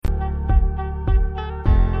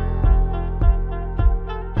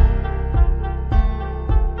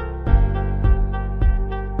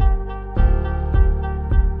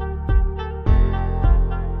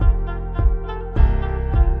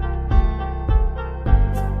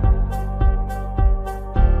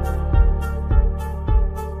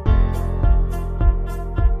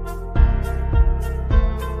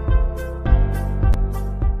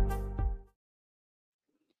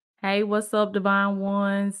Hey, what's up, Divine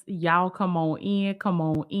Ones? Y'all come on in, come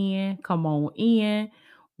on in, come on in.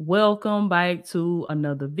 Welcome back to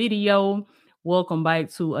another video. Welcome back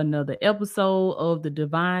to another episode of the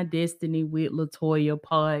Divine Destiny with Latoya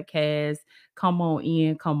podcast. Come on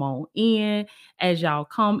in, come on in. As y'all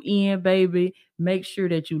come in, baby, make sure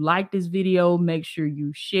that you like this video. Make sure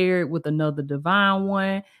you share it with another Divine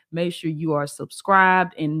One. Make sure you are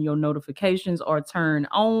subscribed and your notifications are turned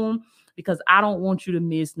on, because I don't want you to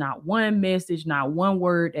miss not one message, not one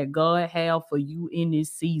word that God have for you in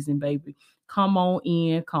this season, baby. Come on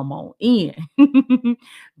in, come on in.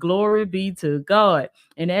 Glory be to God.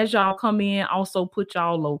 And as y'all come in, also put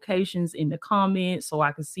y'all locations in the comments so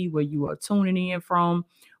I can see where you are tuning in from.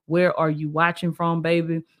 Where are you watching from,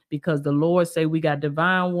 baby? Because the Lord say we got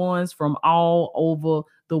divine ones from all over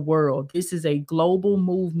the world. This is a global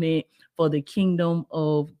movement for the kingdom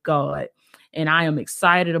of God. And I am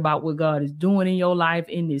excited about what God is doing in your life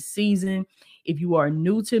in this season. If you are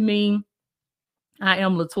new to me, I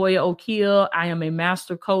am Latoya Okiya. I am a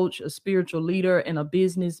master coach, a spiritual leader, and a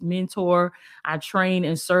business mentor. I train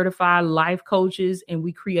and certify life coaches, and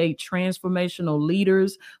we create transformational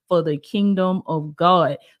leaders for the kingdom of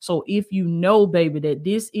God. So if you know, baby, that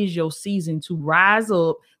this is your season to rise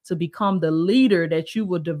up, to become the leader that you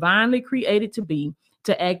were divinely created to be,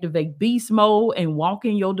 to activate beast mode and walk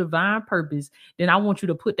in your divine purpose, then I want you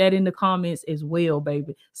to put that in the comments as well,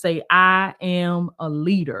 baby. Say, I am a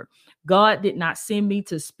leader. God did not send me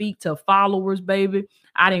to speak to followers, baby.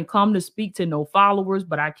 I didn't come to speak to no followers,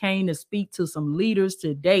 but I came to speak to some leaders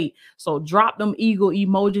today. So drop them eagle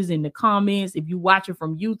emojis in the comments. If you watching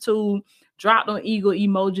from YouTube, drop them eagle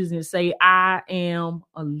emojis and say, I am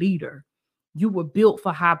a leader. You were built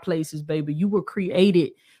for high places, baby. You were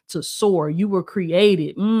created to soar. You were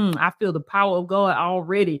created. I feel the power of God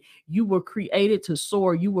already. You were created to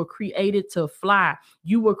soar. You were created to fly.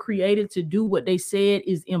 You were created to do what they said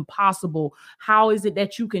is impossible. How is it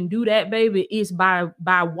that you can do that, baby? It's by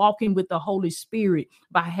walking with the Holy Spirit,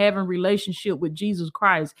 by having relationship with Jesus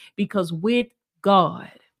Christ. Because with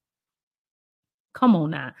God, come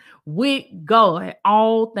on now. With God,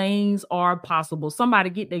 all things are possible. Somebody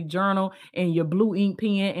get their journal and your blue ink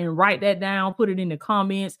pen and write that down. Put it in the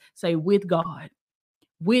comments. Say, with God.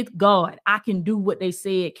 With God, I can do what they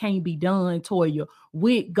said can't be done, Toya.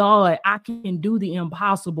 With God, I can do the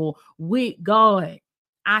impossible. With God,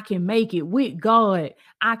 I can make it. With God,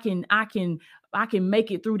 I can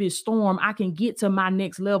make it through this storm. I can get to my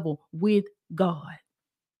next level with God.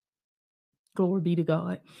 Glory be to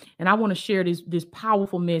God. And I want to share this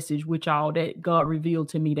powerful message with y'all that God revealed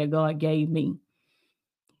to me, that God gave me.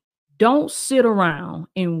 Don't sit around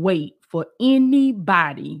and wait for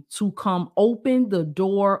anybody to come open the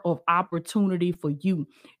door of opportunity for you.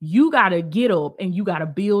 You got to get up and you got to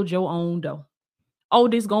build your own door. Oh,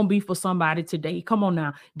 this going to be for somebody today. Come on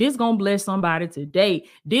now. This going to bless somebody today.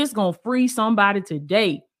 This going to free somebody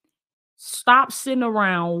today. Stop sitting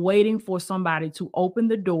around waiting for somebody to open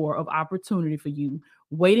the door of opportunity for you,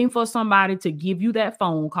 waiting for somebody to give you that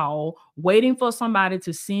phone call, waiting for somebody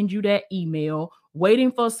to send you that email,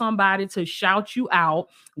 waiting for somebody to shout you out,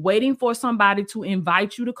 waiting for somebody to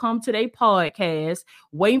invite you to come to their podcast,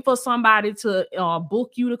 waiting for somebody to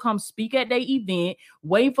book you to come speak at their event,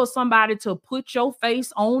 waiting for somebody to put your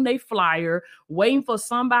face on their flyer, waiting for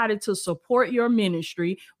somebody to support your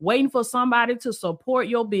ministry, waiting for somebody to support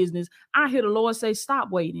your business. I hear the Lord say, stop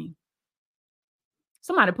waiting.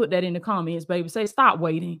 Somebody put that in the comments, baby. Say, stop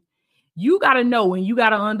waiting. You got to know and you got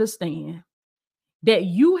to understand that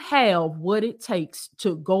you have what it takes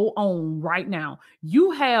to go on right now.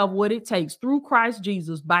 You have what it takes through Christ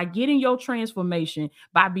Jesus, by getting your transformation,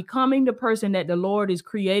 by becoming the person that the Lord has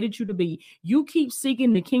created you to be. You keep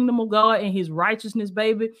seeking the kingdom of God and his righteousness,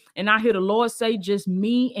 baby. And I hear the Lord say, just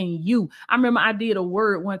me and you. I remember I did a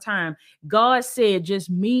word one time. God said,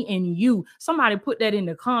 just me and you. Somebody put that in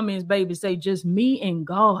the comments, baby. Say, just me and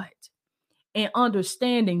God. And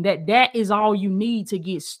understanding that that is all you need to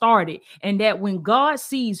get started. And that when God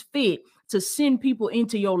sees fit to send people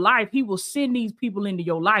into your life, he will send these people into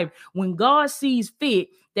your life. When God sees fit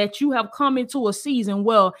that you have come into a season,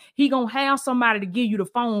 well, he gonna have somebody to give you the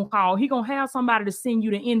phone call. He gonna have somebody to send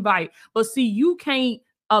you the invite. But see, you can't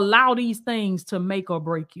allow these things to make or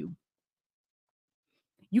break you.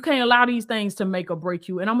 You can't allow these things to make or break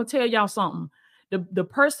you. And I'm gonna tell y'all something. The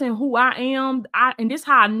person who I am, and this is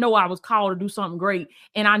how I know I was called to do something great.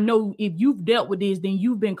 And I know if you've dealt with this, then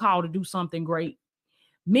you've been called to do something great.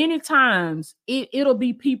 Many times it'll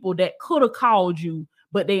be people that could have called you,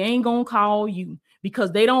 but they ain't gonna call you.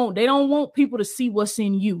 because they don't want people to see what's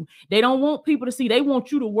in you. They don't want people to see. They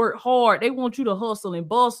want you to work hard. They want you to hustle and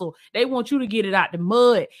bustle. They want you to get it out the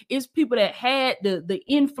mud. It's people that had the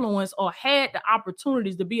influence or had the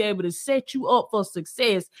opportunities to be able to set you up for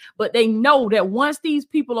success, but they know that once these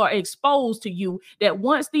people are exposed to you, that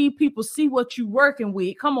once these people see what you're working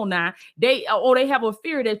with, come on now, they have a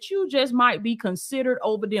fear that you just might be considered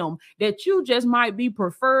over them, that you just might be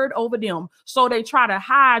preferred over them. So they try to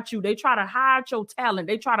hide you. They try to hide your talent.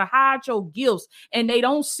 They try to hide your gifts, and they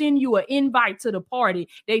don't send you an invite to the party.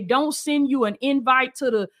 They don't send you an invite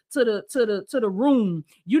to the room.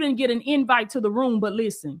 You didn't get an invite to the room, but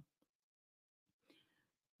listen,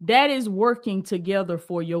 that is working together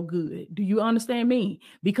for your good. Do you understand me?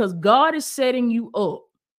 Because God is setting you up.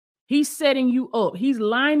 He's setting you up. He's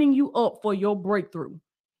lining you up for your breakthrough.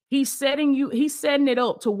 He's setting it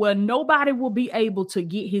up to where nobody will be able to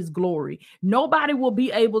get his glory. Nobody will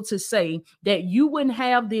be able to say that you wouldn't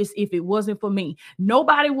have this if it wasn't for me.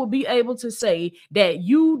 Nobody will be able to say that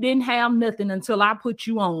you didn't have nothing until I put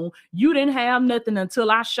you on. You didn't have nothing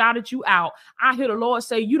until I shouted you out. I hear the Lord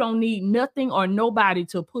say you don't need nothing or nobody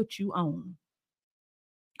to put you on.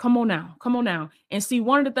 Come on now. Come on now. And see,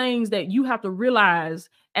 one of the things that you have to realize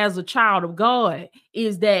as a child of God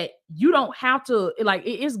is that you don't have to, like,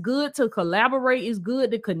 it's good to collaborate. It's good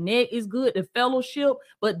to connect. It's good to fellowship,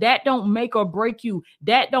 but that don't make or break you.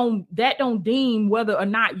 That don't deem whether or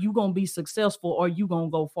not you're going to be successful or you going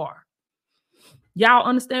to go far. Y'all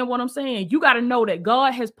understand what I'm saying? You got to know that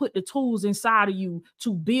God has put the tools inside of you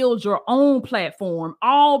to build your own platform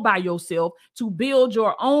all by yourself, to build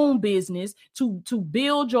your own business, to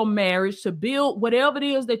build your marriage, to build whatever it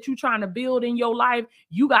is that you're trying to build in your life.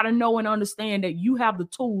 You got to know and understand that you have the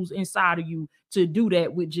tools inside of you to do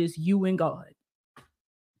that with just you and God.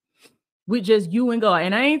 With just you and God.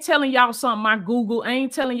 And I ain't telling y'all something I Googled. I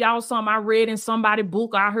ain't telling y'all something I read in somebody's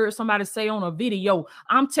book. I heard somebody say on a video.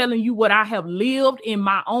 I'm telling you what I have lived in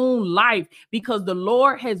my own life, because the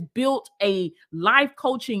Lord has built a life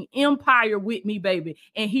coaching empire with me, baby.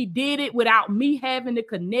 And he did it without me having to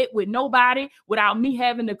connect with nobody, without me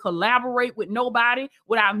having to collaborate with nobody,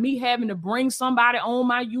 without me having to bring somebody on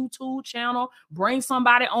my YouTube channel, bring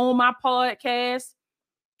somebody on my podcast.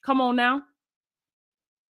 Come on now.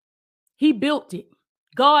 He built it.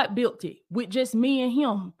 God built it with just me and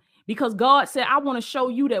him, because God said, I want to show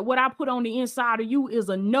you that what I put on the inside of you is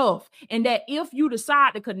enough. And that if you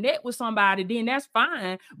decide to connect with somebody, then that's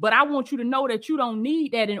fine. But I want you to know that you don't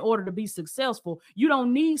need that in order to be successful. You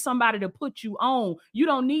don't need somebody to put you on. You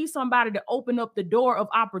don't need somebody to open up the door of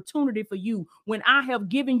opportunity for you when I have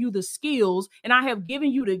given you the skills and I have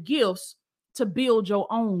given you the gifts to build your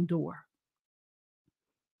own door.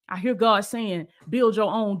 I hear God saying, build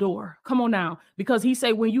your own door. Come on now. Because he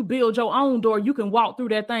said, when you build your own door, you can walk through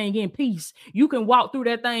that thing in peace. You can walk through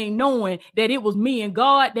that thing knowing that it was me and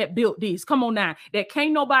God that built this. Come on now. That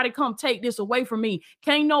can't nobody come take this away from me.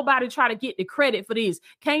 Can't nobody try to get the credit for this.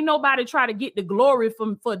 Can't nobody try to get the glory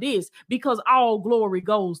for this, because all glory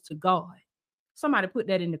goes to God. Somebody put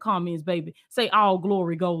that in the comments, baby. Say all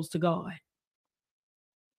glory goes to God.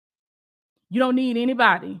 You don't need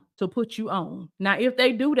anybody to put you on. Now, if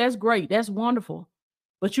they do, that's great. That's wonderful.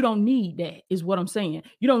 But you don't need that, is what I'm saying.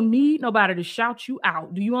 You don't need nobody to shout you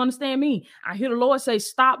out. Do you understand me? I hear the Lord say,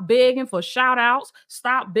 stop begging for shout outs.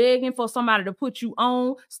 Stop begging for somebody to put you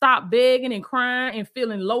on. Stop begging and crying and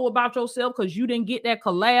feeling low about yourself because you didn't get that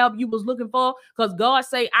collab you was looking for. Because God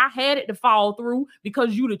say, I had it to fall through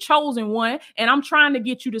because you the chosen one. And I'm trying to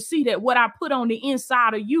get you to see that what I put on the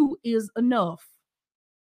inside of you is enough.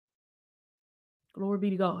 Glory be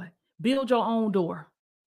to God. Build your own door.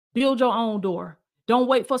 Build your own door. Don't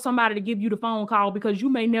wait for somebody to give you the phone call, because you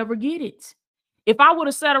may never get it. If I would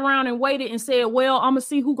have sat around and waited and said, well, I'm going to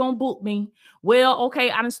see who going to book me. Well,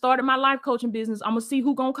 okay, I done started my life coaching business. I'm going to see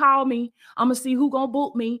who going to call me. I'm going to see who going to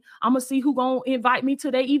book me. I'm going to see who going to invite me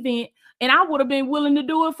to their event. And I would have been willing to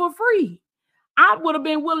do it for free. I would have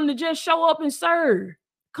been willing to just show up and serve.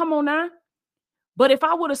 Come on now. But if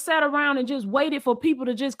I would have sat around and just waited for people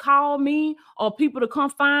to just call me, or people to come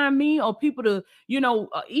find me, or people to,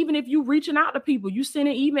 even if you reaching out to people, you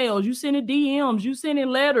sending emails, you sending DMs, you sending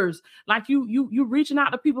letters, like you reaching out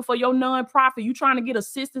to people for your nonprofit, you trying to get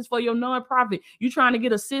assistance for your nonprofit, you trying to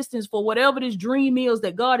get assistance for whatever this dream is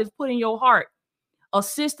that God has put in your heart.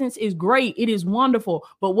 Assistance is great. It is wonderful.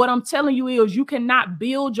 But what I'm telling you is you cannot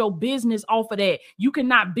build your business off of that. You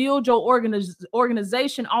cannot build your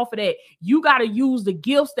organization off of that. You got to use the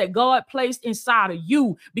gifts that God placed inside of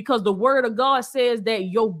you, because the word of God says that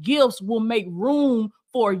your gifts will make room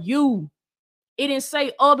for you. It didn't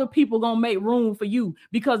say other people gonna make room for you,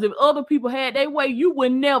 because if other people had their way, you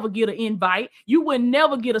would never get an invite. You would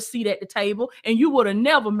never get a seat at the table, and you would have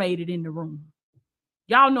never made it in the room.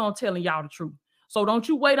 Y'all know I'm telling y'all the truth. So don't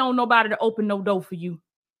you wait on nobody to open no door for you.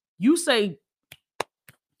 You say,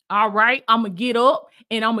 all right, I'm going to get up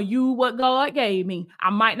and I'm going to use what God gave me. I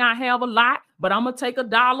might not have a lot, but I'm going to take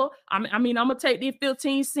 $1. I'm going to take this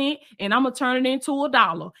 15 cents and I'm going to turn it into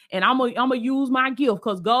 $1. And I'm going to use my gift,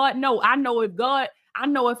 because I know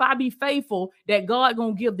if I be faithful, that God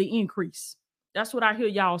going to give the increase. That's what I hear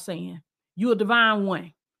y'all saying. You're a divine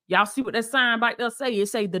one. Y'all see what that sign back there say? It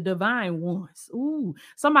say the divine ones. Ooh,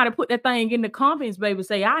 somebody put that thing in the comments, baby.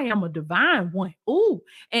 Say, I am a divine one. Ooh,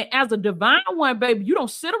 and as a divine one, baby, you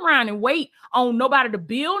don't sit around and wait on nobody to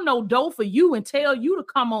build no door for you and tell you to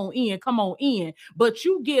come on in. But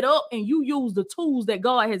you get up and you use the tools that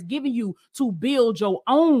God has given you to build your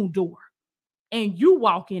own door. And you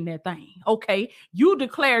walk in that thing, okay? You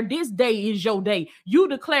declare this day is your day. You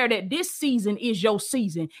declare that this season is your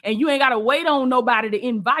season. And you ain't got to wait on nobody to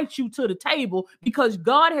invite you to the table, because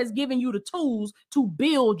God has given you the tools to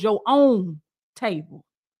build your own table.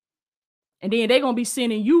 And then they're going to be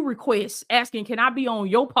sending you requests asking, can I be on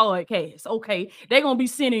your podcast? Okay. They're going to be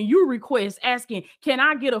sending you requests asking, can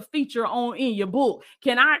I get a feature in your book?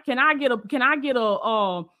 Can I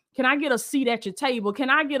get a seat at your table? Can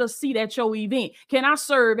I get a seat at your event? Can I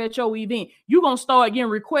serve at your event? You're going to start getting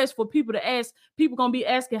requests for people to ask. People going to be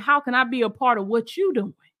asking, how can I be a part of what you're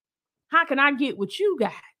doing? How can I get what you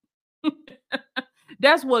got?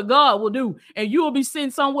 That's what God will do. And you'll be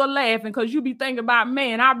sitting somewhere laughing, because you'll be thinking about,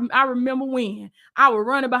 man, I remember when I was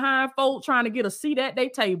running behind folks trying to get a seat at their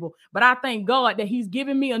table. But I thank God that he's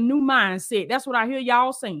giving me a new mindset. That's what I hear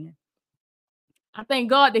y'all saying. I thank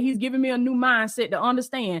God that he's giving me a new mindset to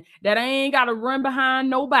understand that I ain't got to run behind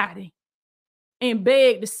nobody and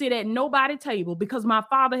beg to sit at nobody's table, because my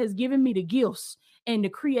Father has given me the gifts and the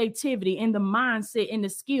creativity and the mindset and the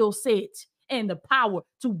skill set and the power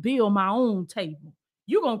to build my own table.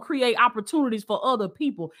 You're going to create opportunities for other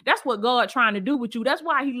people. That's what God trying to do with you. That's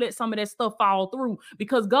why he let some of that stuff fall through,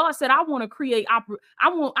 because God said, I want to create, I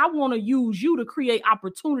want to use you to create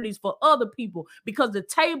opportunities for other people, because the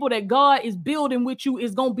table that God is building with you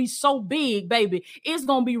is going to be so big, baby. It's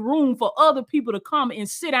going to be room for other people to come and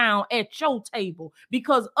sit down at your table,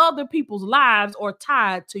 because other people's lives are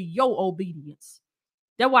tied to your obedience.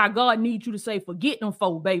 That's why God needs you to say, forget them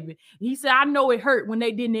folk, baby. He said, I know it hurt when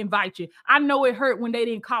they didn't invite you. I know it hurt when they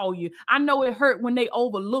didn't call you. I know it hurt when they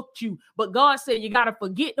overlooked you. But God said, you got to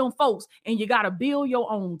forget them folks and you got to build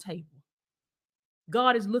your own table.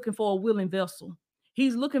 God is looking for a willing vessel.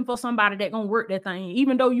 He's looking for somebody that gonna work that thing.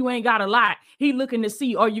 Even though you ain't got a lot, he looking to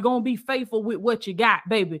see, are you gonna be faithful with what you got,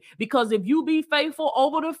 baby? Because if you be faithful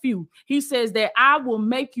over the few, he says that I will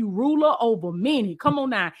make you ruler over many. Come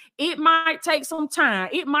on now. It might take some time.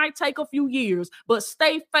 It might take a few years, but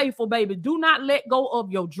stay faithful, baby. Do not let go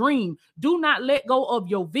of your dream. Do not let go of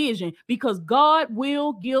your vision, because God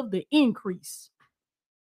will give the increase.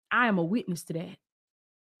 I am a witness to that.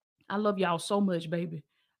 I love y'all so much, baby.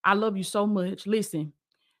 I love you so much. Listen,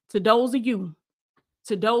 to those of you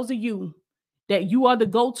that you are the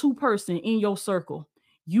go-to person in your circle,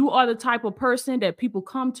 you are the type of person that people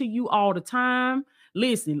come to you all the time.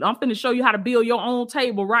 Listen, I'm finna show you how to build your own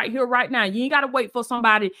table right here, right now. You ain't got to wait for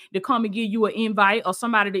somebody to come and give you an invite or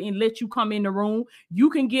somebody to let you come in the room. You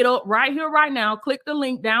can get up right here, right now. Click the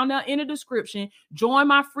link down there in the description. Join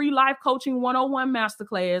my free life coaching 101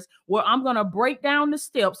 masterclass, where I'm going to break down the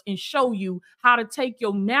steps and show you how to take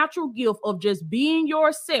your natural gift of just being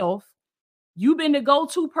yourself. You've been the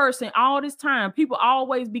go-to person all this time. People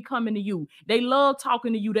always be coming to you. They love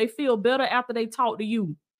talking to you. They feel better after they talk to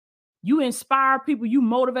you. You inspire people. You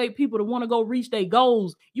motivate people to want to go reach their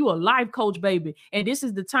goals. You a life coach, baby. And this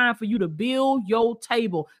is the time for you to build your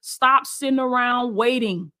table. Stop sitting around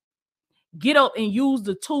waiting. Get up and use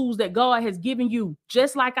the tools that God has given you,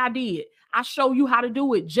 just like I did. I show you how to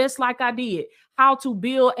do it, just like I did. How to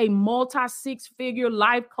build a multi-six-figure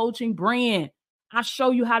life coaching brand. I show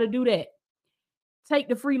you how to do that. Take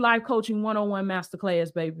the free life coaching 101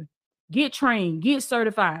 masterclass, baby. Get trained, get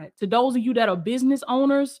certified. To those of you that are business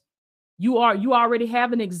owners, you already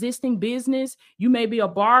have an existing business. You may be a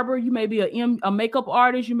barber, you may be a makeup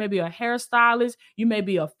artist, you may be a hairstylist, you may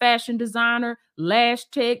be a fashion designer, lash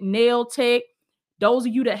tech, nail tech. Those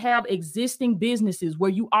of you that have existing businesses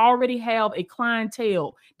where you already have a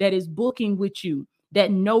clientele that is booking with you,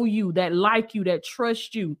 that know you, that like you, that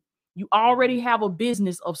trust you. You already have a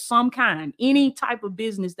business of some kind, any type of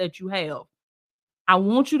business that you have. I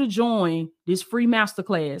want you to join this free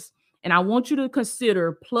masterclass, and I want you to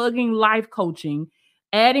consider plugging life coaching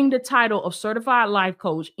adding the title of certified life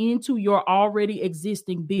coach into your already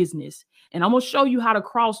existing business. And I'm going to show you how to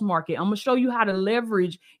cross market. I'm going to show you how to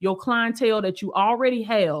leverage your clientele that you already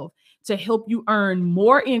have to help you earn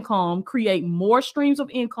more income, create more streams of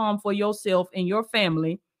income for yourself and your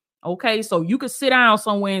family. Okay, so you can sit down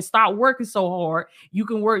somewhere and stop working so hard. You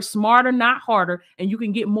can work smarter, not harder, and you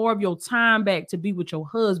can get more of your time back to be with your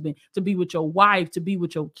husband, to be with your wife, to be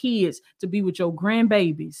with your kids, to be with your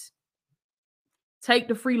grandbabies. Take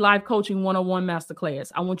the free life coaching 101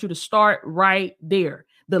 masterclass. I want you to start right there.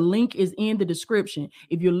 The link is in the description.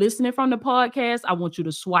 If you're listening from the podcast, I want you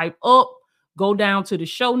to swipe up, go down to the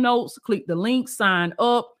show notes, click the link, sign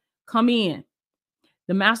up, come in.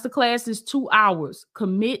 The masterclass is 2 hours.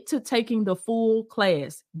 Commit to taking the full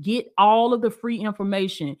class. Get all of the free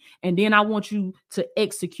information. And then I want you to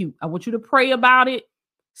execute. I want you to pray about it.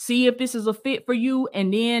 See if this is a fit for you.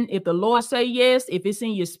 And then if the Lord say yes, if it's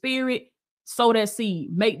in your spirit, sow that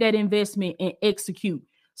seed, make that investment and execute.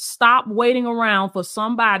 Stop waiting around for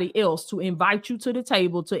somebody else to invite you to the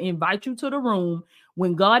table, to invite you to the room.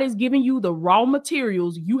 When God is giving you the raw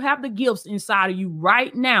materials, you have the gifts inside of you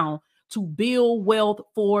right now to build wealth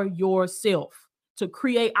for yourself, to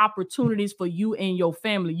create opportunities for you and your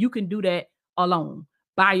family. You can do that alone,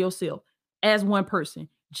 by yourself, as one person,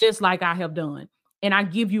 just like I have done. And I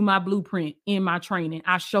give you my blueprint in my training.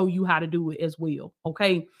 I show you how to do it as well.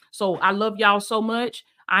 Okay. So I love y'all so much.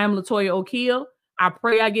 I am Latoya Okiya. I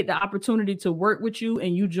pray I get the opportunity to work with you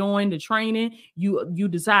and you join the training. You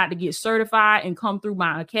decide to get certified and come through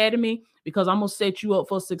my academy, because I'm going to set you up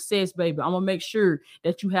for success, baby. I'm going to make sure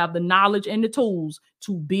that you have the knowledge and the tools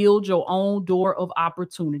to build your own door of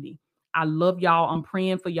opportunity. I love y'all. I'm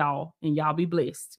praying for y'all, and y'all be blessed.